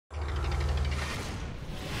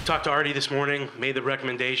Talked to Artie this morning, made the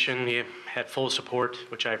recommendation. He had full support,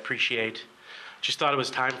 which I appreciate. Just thought it was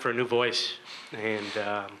time for a new voice, and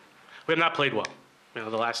we have not played well. You know,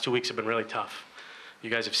 the last 2 weeks have been really tough. You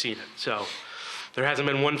guys have seen it. So there hasn't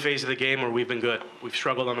been one phase of the game where we've been good. We've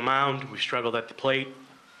struggled on the mound. We've struggled at the plate.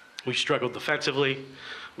 We've struggled defensively.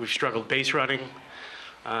 We've struggled base running.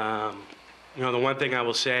 You know, the one thing I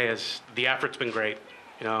will say is the effort's been great.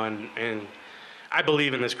 You know, and I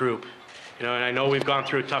believe in this group. You know, and I know we've gone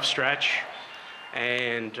through a tough stretch,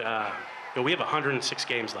 and you know, we have 106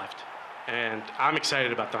 games left, and I'm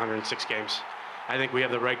excited about the 106 games. I think we have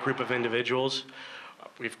the right group of individuals.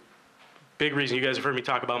 Big reason you guys have heard me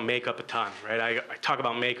talk about makeup a ton, right? I talk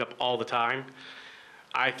about makeup all the time.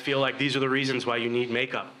 I feel like these are the reasons why you need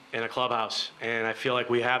makeup in a clubhouse, and I feel like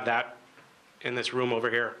we have that in this room over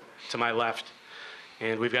here to my left.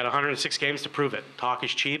 And we've got 106 games to prove it. Talk is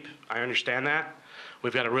cheap. I understand that.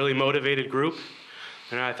 We've got a really motivated group,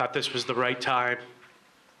 and I thought this was the right time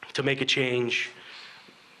to make a change,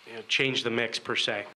 you know, change the mix per se.